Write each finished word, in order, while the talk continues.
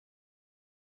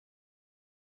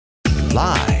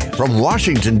Live from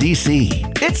Washington, D.C.,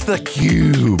 it's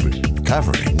theCUBE,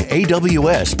 covering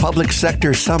AWS Public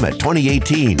Sector Summit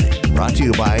 2018. Brought to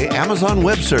you by Amazon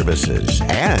Web Services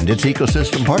and its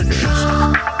ecosystem partners.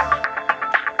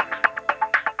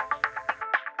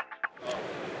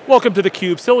 Welcome to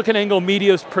theCUBE, SiliconANGLE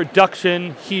Media's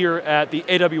production here at the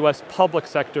AWS Public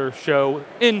Sector Show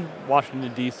in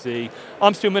Washington, D.C.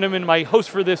 I'm Stu Miniman. My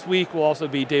host for this week will also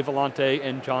be Dave Vellante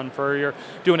and John Furrier,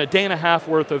 doing a day and a half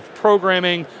worth of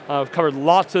programming. I've covered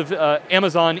lots of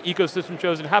Amazon ecosystem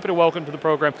shows, and happy to welcome to the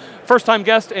program first time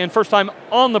guest and first time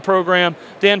on the program,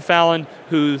 Dan Fallon,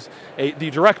 who's the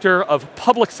Director of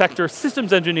Public Sector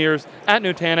Systems Engineers at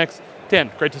Nutanix. Dan,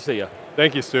 great to see you.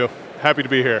 Thank you, Stu. Happy to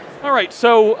be here. All right,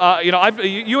 so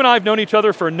you and I have known each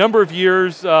other for a number of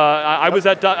years. I've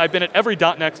been at every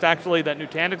 .next actually that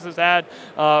Nutanix has had.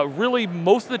 Really,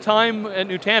 most of the time at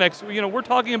Nutanix, we're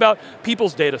talking about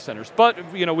people's data centers.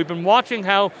 But we've been watching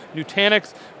how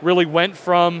Nutanix really went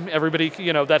from everybody,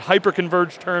 that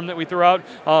hyper-converged term that we threw out.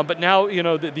 But now,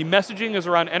 the messaging is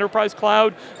around enterprise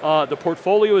cloud. The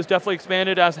portfolio is definitely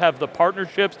expanded, as have the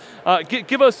partnerships.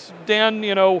 Give us,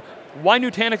 Dan, why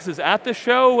Nutanix is at this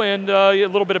show, and a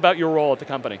little bit about your role at the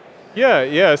company.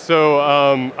 Yeah. So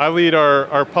I lead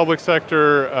our public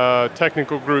sector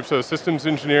technical group, so systems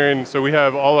engineering. So we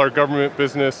have all our government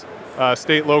business,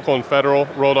 state, local, and federal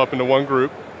rolled up into one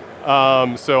group.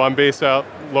 So I'm based out,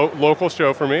 local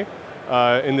show for me,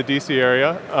 in the DC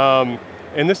area.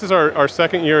 And this is our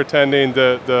second year attending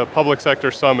the Public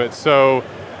Sector Summit. So,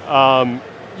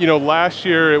 last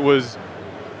year it was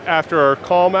after our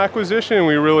Calm acquisition,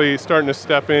 we really starting to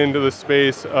step into the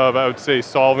space of, I would say,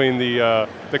 solving the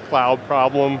cloud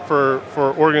problem for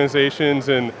organizations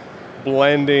and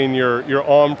blending your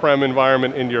on-prem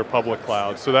environment into your public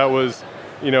cloud. So that was,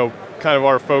 kind of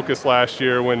our focus last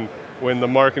year when the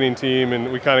marketing team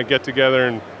and we kind of get together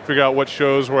and figure out what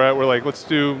shows we're at. We're like, let's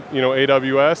do,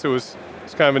 AWS.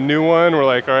 It's kind of a new one. We're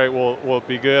like, all right, will it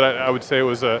be good? I would say it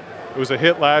was a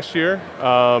hit last year.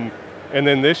 And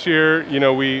then this year,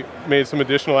 we made some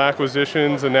additional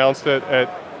acquisitions, announced it at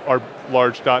our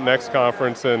large .next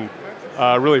conference, and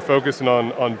really focusing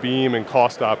on Beam and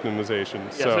cost optimization.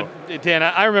 Yeah, so Dan,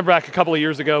 I remember back a couple of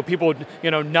years ago, people would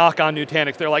knock on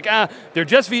Nutanix. They're like, they're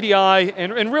just VDI,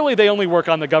 and really they only work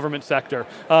on the government sector.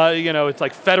 It's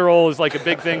like federal is like a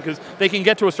big thing because they can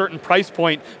get to a certain price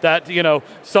point that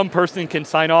some person can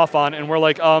sign off on, and we're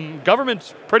like,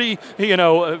 government's pretty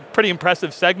pretty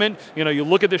impressive segment. You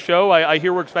look at the show. I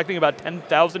hear we're expecting about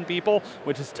 10,000 people,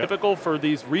 which is typical for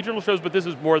these regional shows, but this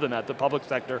is more than that, the public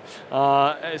sector.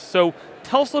 So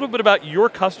tell us a little bit about your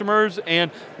customers,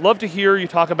 and love to hear you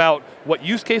talk about what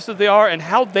use cases they are and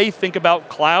how they think about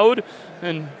cloud,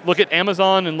 and look at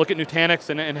Amazon and look at Nutanix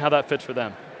and how that fits for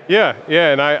them. Yeah,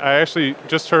 and I actually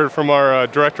just heard from our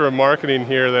director of marketing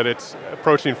here that it's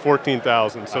approaching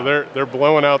 14,000, so they're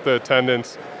blowing out the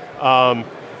attendance.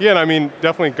 And I mean,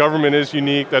 definitely government is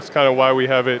unique. That's kind of why we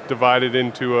have it divided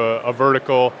into a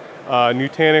vertical.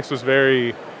 Nutanix was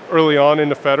very early on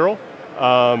into federal,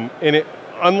 and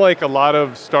unlike a lot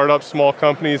of startup small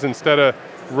companies, instead of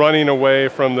running away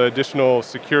from the additional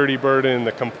security burden,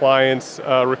 the compliance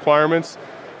requirements,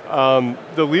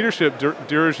 the leadership,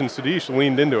 Dheeraj and Satish,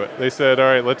 leaned into it. They said, all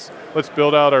right, let's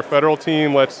build out our federal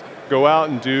team, let's go out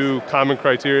and do common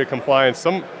criteria compliance,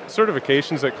 some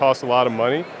certifications that cost a lot of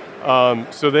money.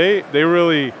 So they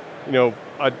really,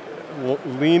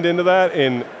 leaned into that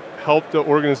and helped the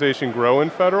organization grow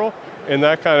in federal, and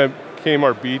that kind of became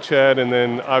our beachhead, and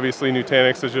then obviously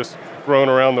Nutanix has just grown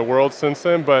around the world since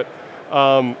then. But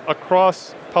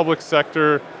across public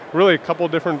sector, really a couple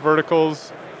different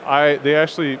verticals. They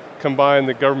actually combined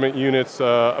the government units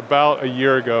about a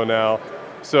year ago now.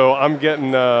 So I'm getting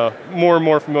more and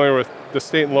more familiar with the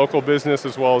state and local business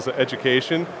as well as the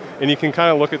education. And you can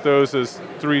kind of look at those as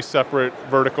three separate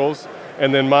verticals.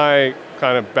 And then my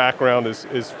kind of background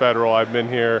is federal. I've been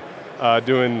here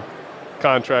doing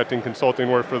contracting,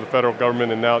 consulting work for the federal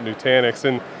government and now at Nutanix.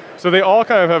 And so they all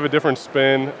kind of have a different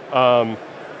spin.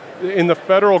 In the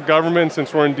federal government,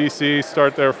 since we're in DC,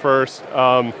 start there first,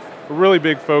 a really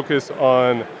big focus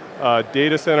on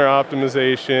data center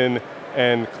optimization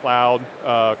and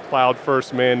cloud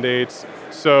first mandates.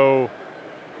 So,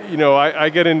 I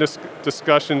get into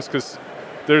discussions because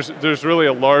there's really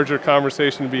a larger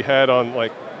conversation to be had on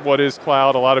like what is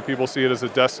cloud. A lot of people see it as a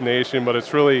destination, but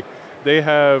it's really, they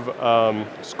have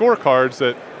scorecards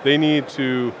that they need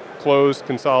to close,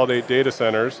 consolidate data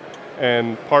centers,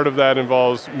 and part of that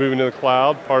involves moving to the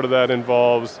cloud, part of that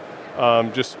involves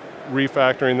just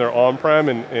refactoring their on-prem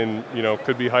and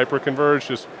could be hyper-converged,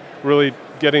 just really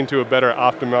getting to a better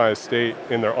optimized state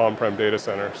in their on-prem data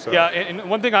center. So. Yeah, and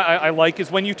one thing I like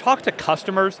is when you talk to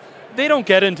customers, they don't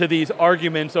get into these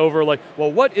arguments over like,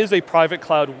 well, what is a private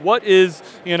cloud? What is,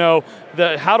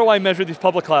 how do I measure these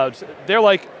public clouds? They're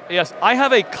like, yes, I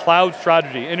have a cloud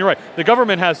strategy, and you're right. The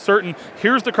government has certain,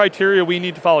 here's the criteria we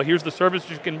need to follow. Here's the service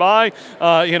you can buy.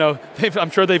 I'm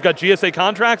sure they've got GSA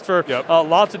contracts for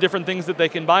lots of different things that they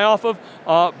can buy off of.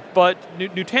 But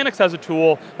Nutanix has a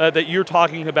tool that you're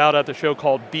talking about at the show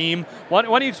called Beam. Why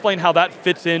don't you explain how that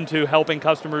fits into helping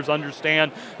customers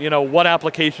understand, what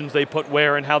applications they put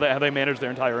where and how they manage their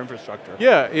entire infrastructure?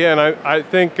 Yeah, and I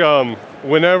think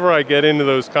whenever I get into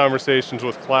those conversations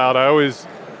with cloud, I always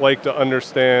like to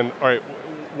understand, all right,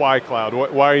 why cloud?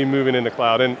 Why are you moving into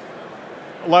cloud? And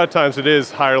a lot of times it is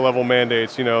higher level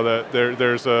mandates, that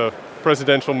there's a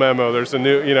presidential memo, there's a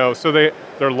new, so there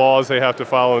are laws they have to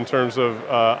follow in terms of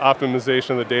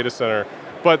optimization of the data center.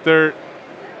 But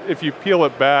if you peel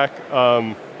it back,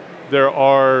 there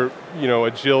are,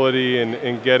 agility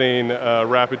and getting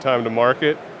rapid time to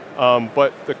market.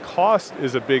 But the cost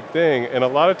is a big thing, and a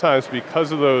lot of times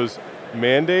because of those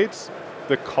mandates,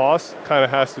 the cost kind of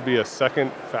has to be a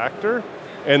second factor,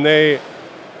 and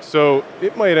so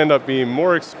it might end up being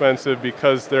more expensive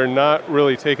because they're not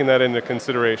really taking that into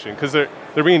consideration because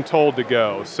they're being told to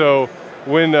go. So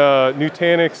when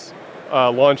Nutanix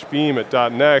launched Beam at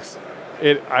 .next,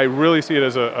 I really see it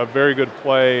as a very good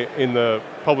play in the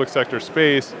public sector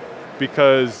space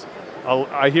because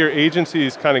I hear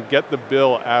agencies kind of get the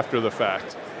bill after the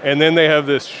fact, and then they have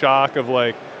this shock of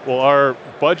like, well, our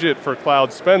budget for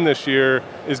cloud spend this year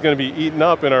is going to be eaten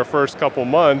up in our first couple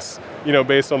months,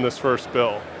 based on this first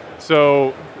bill.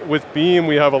 So with Beam,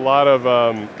 we have a lot of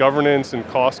governance and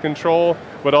cost control,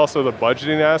 but also the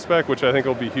budgeting aspect, which I think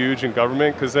will be huge in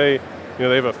government because they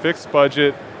have a fixed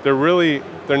budget.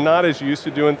 They're not as used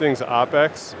to doing things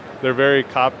OpEx. They're very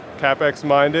CapEx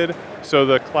minded. So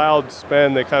the cloud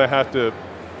spend, they kind of have to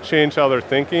change how they're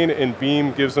thinking, and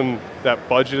Beam gives them that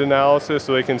budget analysis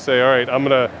so they can say, all right, I'm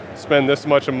going to spend this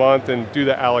much a month and do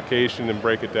the allocation and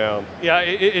break it down. Yeah,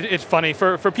 it's funny.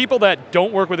 For people that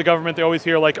don't work with the government, they always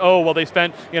hear like, oh, well, they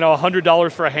spent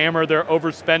 $100 for a hammer, they're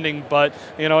overspending. But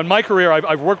in my career,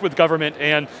 I've worked with government,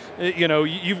 and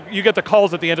you get the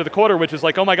calls at the end of the quarter, which is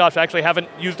like, oh my gosh, I actually haven't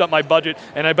used up my budget,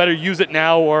 and I better use it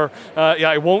now, or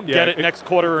I won't get it next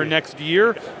quarter or next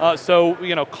year. So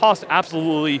cost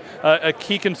absolutely a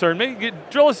key concern. Maybe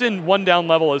drill us in one down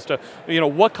level as to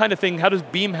what kind of thing, how does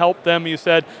Beam help them? You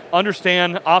said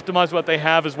understand, optimize what they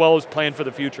have, as well as plan for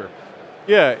the future.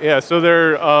 Yeah. So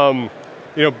they're,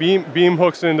 Beam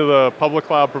hooks into the public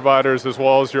cloud providers as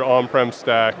well as your on-prem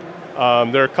stack.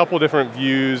 There are a couple different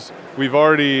views. We've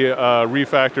already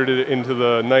refactored it into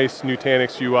the nice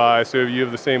Nutanix UI, so you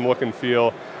have the same look and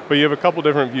feel. But you have a couple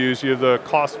different views. You have the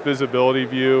cost visibility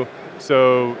view,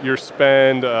 so your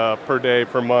spend per day,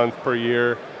 per month, per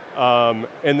year.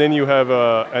 And then you have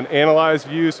an analyze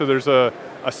view, so there's a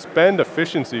spend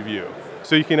efficiency view.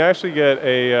 So you can actually get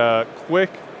a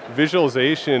quick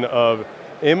visualization of,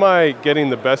 am I getting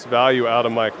the best value out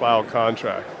of my cloud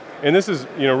contract? And this is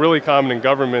really common in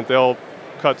government. They'll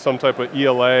cut some type of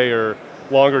ELA or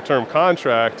longer term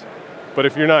contract, but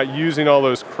if you're not using all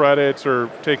those credits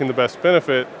or taking the best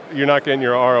benefit, you're not getting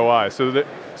your ROI. So the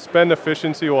spend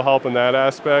efficiency will help in that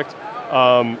aspect.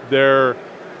 There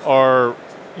are,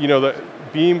 the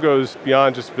Beam goes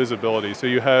beyond just visibility. So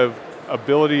you have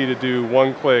ability to do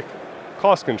one-click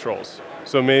cost controls.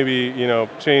 So maybe,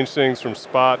 change things from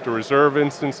spot to reserve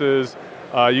instances.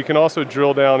 You can also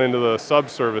drill down into the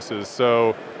sub-services.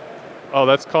 So, oh,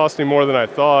 that's costing more than I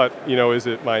thought. Is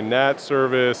it my NAT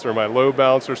service or my load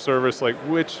balancer service? Like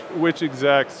which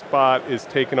exact spot is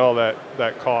taking all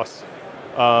that cost?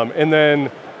 And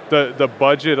then the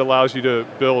budget allows you to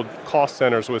build cost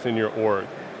centers within your org.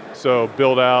 So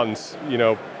build out and,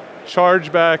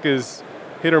 chargeback is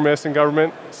hit or miss in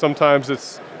government. Sometimes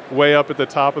it's way up at the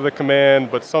top of the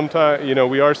command, but sometimes,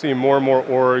 we are seeing more and more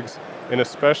orgs, and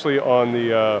especially on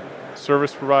the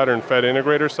service provider and Fed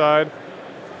integrator side,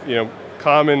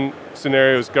 common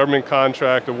scenarios, government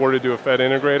contract awarded to a Fed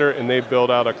integrator, and they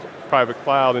build out a private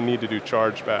cloud and need to do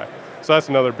chargeback. So that's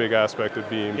another big aspect of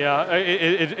Beam. Yeah,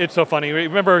 it's so funny.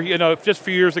 Remember, just a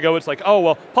few years ago, it's like, oh,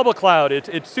 well, public cloud,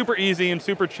 it's super easy and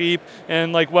super cheap,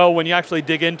 and like, well, when you actually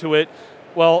dig into it,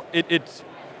 well, it's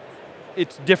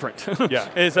different. Yeah,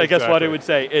 I guess what I would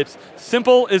say. It's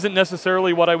simple isn't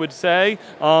necessarily what I would say,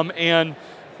 and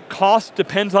cost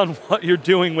depends on what you're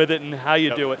doing with it and how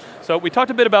you do it. So we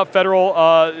talked a bit about federal.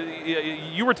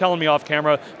 You were telling me off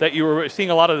camera that you were seeing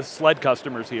a lot of the SLED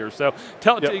customers here. So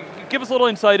give us a little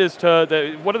insight as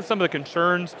to what are some of the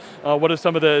concerns, what are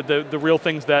some of the real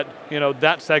things that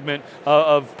that segment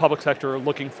of public sector are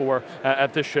looking for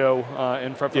at this show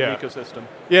and from the ecosystem.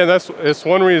 Yeah, it's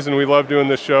one reason we love doing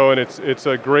this show, and it's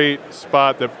a great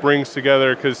spot that brings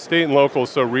together, because state and local is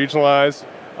so regionalized.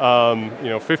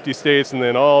 50 states and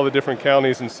then all the different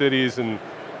counties and cities, and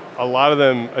a lot of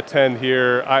them attend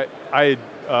here. I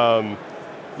kind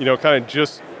of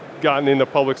just gotten into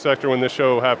public sector when this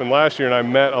show happened last year, and I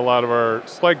met a lot of our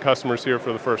SLED customers here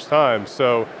for the first time.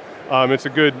 So it's a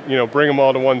good, bring them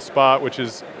all to one spot, which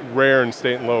is rare in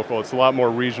state and local. It's a lot more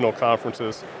regional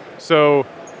conferences. So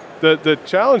the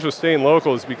challenge with state and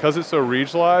local is because it's so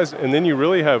regionalized, and then you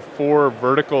really have 4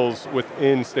 verticals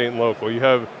within state and local. You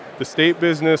have the state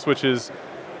business, which is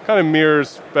kind of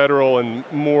mirrors federal and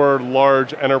more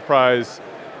large enterprise.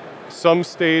 Some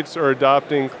states are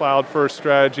adopting cloud-first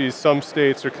strategies. Some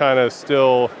states are kind of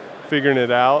still figuring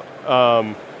it out.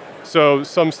 So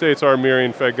some states are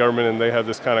mirroring Fed government, and they have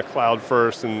this kind of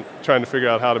cloud-first and trying to figure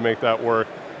out how to make that work.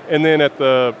 And then at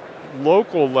the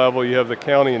local level, you have the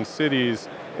county and cities,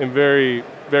 and very,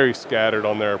 very scattered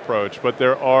on their approach. But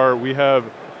we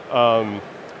have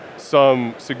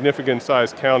some significant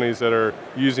sized counties that are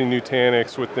using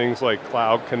Nutanix with things like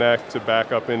Cloud Connect to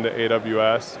back up into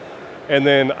AWS. And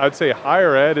then I'd say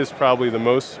higher ed is probably the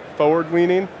most forward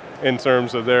leaning in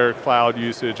terms of their cloud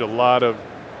usage. A lot of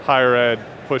higher ed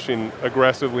pushing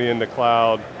aggressively into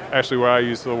cloud. Actually, where I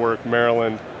used to work,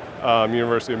 Maryland,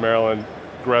 University of Maryland,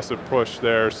 aggressive push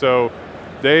there. So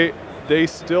they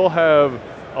still have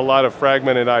a lot of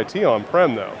fragmented IT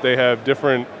on-prem though. They have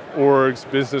different orgs,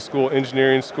 business school,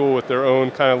 engineering school with their own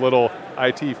kind of little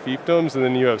IT fiefdoms, and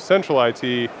then you have central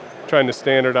IT trying to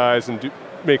standardize and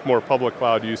make more public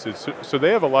cloud usage. So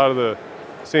they have a lot of the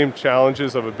same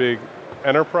challenges of a big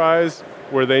enterprise,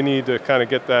 where they need to kind of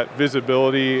get that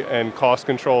visibility and cost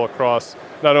control across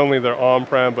not only their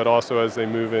on-prem, but also as they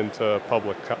move into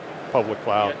public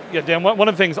cloud. Yeah, Dan, one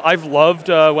of the things I've loved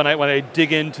when I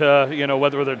dig into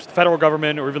whether it's the federal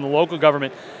government or even the local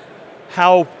government,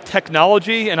 how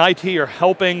technology and IT are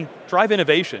helping drive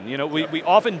innovation. We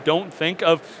often don't think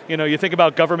of, you think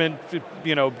about government,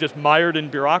 just mired in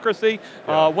bureaucracy.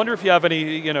 Wonder if you have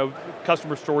any,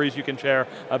 customer stories you can share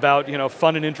about,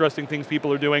 fun and interesting things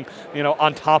people are doing,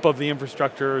 on top of the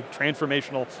infrastructure,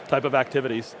 transformational type of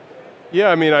activities. Yeah,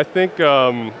 I mean, I think,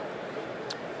 kind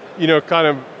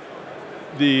of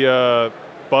the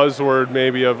buzzword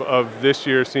maybe of this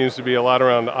year seems to be a lot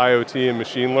around IoT and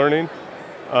machine learning.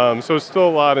 So it's still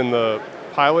a lot in the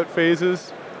pilot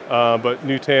phases, but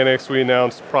Nutanix, we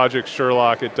announced Project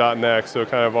Sherlock at .next, so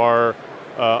kind of our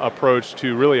approach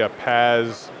to really a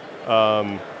PaaS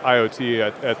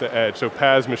IoT at the edge, so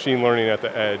PaaS machine learning at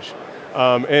the edge.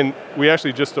 And we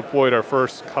actually just deployed our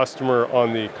first customer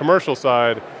on the commercial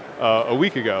side a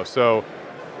week ago, so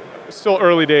still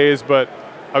early days, but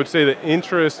I would say the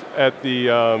interest at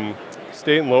the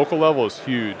state and local level is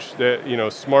huge.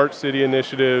 That smart city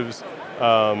initiatives,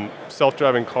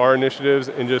 self-driving car initiatives,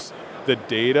 and just the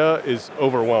data is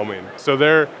overwhelming. So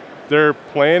they're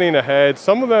planning ahead.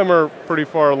 Some of them are pretty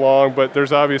far along, but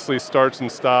there's obviously starts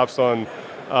and stops on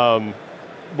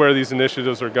where these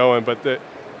initiatives are going. But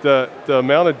the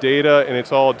amount of data, and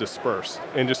it's all dispersed,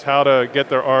 and just how to get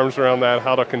their arms around that,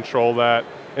 how to control that.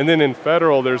 And then in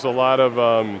federal, there's a lot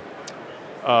of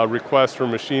requests for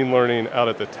machine learning out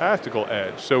at the tactical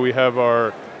edge. So we have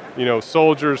our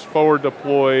soldiers forward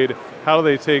deployed. How do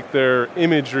they take their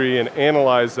imagery and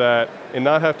analyze that and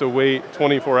not have to wait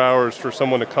 24 hours for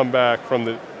someone to come back from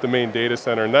the main data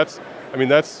center? And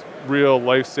that's real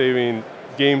life-saving,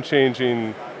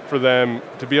 game-changing for them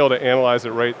to be able to analyze it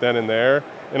right then and there,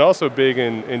 and also big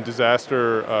in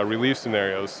disaster relief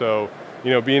scenarios. So,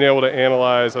 being able to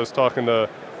analyze, I was talking to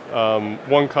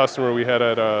one customer we had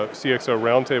at a CXO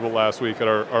roundtable last week at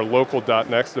our local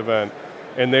 .next event,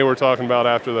 and they were talking about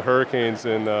after the hurricanes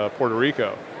in Puerto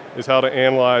Rico, is how to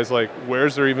analyze, like,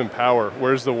 where's there even power,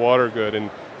 where's the water good,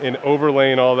 and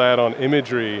overlaying all that on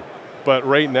imagery. But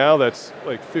right now that's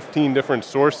like 15 different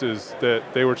sources that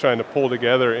they were trying to pull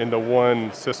together into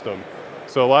one system.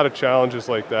 So a lot of challenges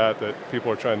like that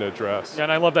people are trying to address. Yeah,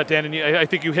 and I love that, Dan, and I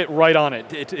think you hit right on it.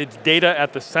 It's data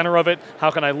at the center of it.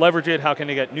 How can I leverage it? How can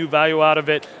I get new value out of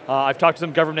it? I've talked to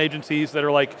some government agencies that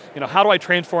are like, how do I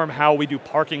transform how we do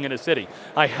parking in a city?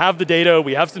 I have the data,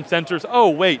 we have some sensors, oh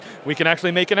wait, we can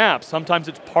actually make an app. Sometimes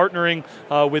it's partnering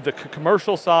with the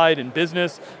commercial side and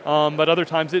business, but other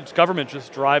times it's government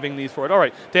just driving these forward. All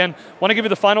right, Dan, want to give you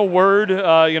the final word.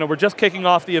 We're just kicking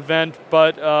off the event,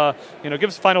 but give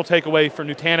us a final takeaway for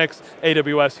Nutanix,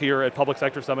 AWS here at Public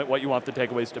Sector Summit, what you want the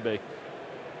takeaways to be.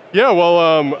 Yeah,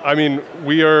 well,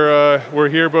 we're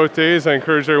here both days. I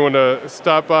encourage everyone to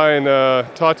stop by and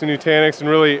talk to Nutanix, and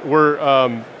really,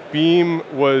 Beam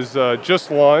was just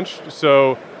launched,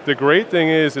 so the great thing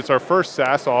is it's our first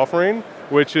SaaS offering,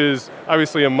 which is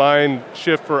obviously a mind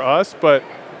shift for us, but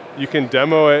you can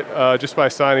demo it just by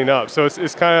signing up. So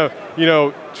it's kind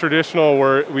of, traditional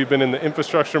where we've been in the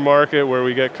infrastructure market where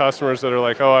we get customers that are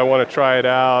like, oh, I want to try it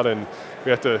out, and we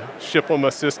have to ship them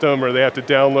a system or they have to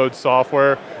download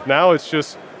software. Now it's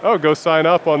just, oh, go sign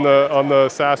up on the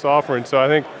SaaS offering. So I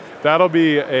think that'll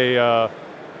be a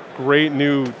great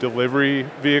new delivery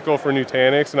vehicle for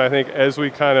Nutanix, and I think as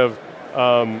we kind of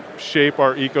shape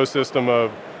our ecosystem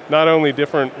of not only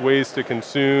different ways to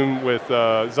consume with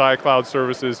Xi Cloud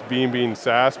services, Beam being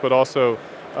SaaS, but also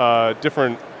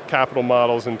different capital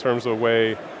models in terms of the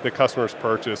way the customers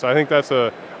purchase. I think that's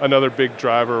another big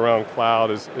driver around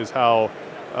cloud is how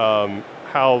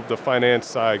the finance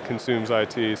side consumes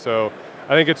IT. So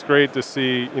I think it's great to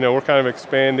see, we're kind of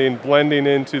expanding, blending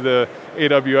into the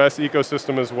AWS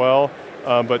ecosystem as well,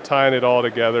 but tying it all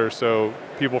together so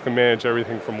people can manage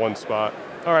everything from one spot.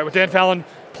 All right, with Dan Fallon,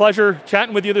 pleasure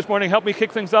chatting with you this morning. Help me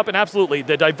kick things up, and absolutely,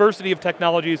 the diversity of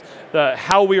technologies,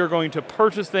 how we are going to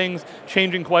purchase things,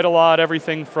 changing quite a lot,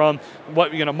 everything from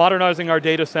modernizing our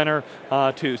data center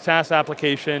to SaaS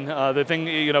application. The thing,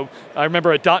 I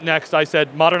remember at .next I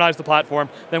said, modernize the platform,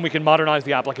 then we can modernize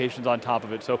the applications on top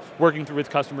of it. So working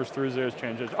with customers through those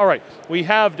changes. All right, we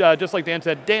have, just like Dan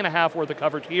said, day and a half worth of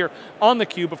coverage here on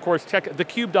theCUBE. Of course, check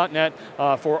thecube.net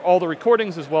for all the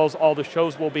recordings as well as all the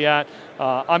shows we'll be at.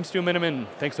 I'm Stu Miniman.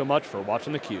 Thanks so much for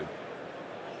watching theCUBE.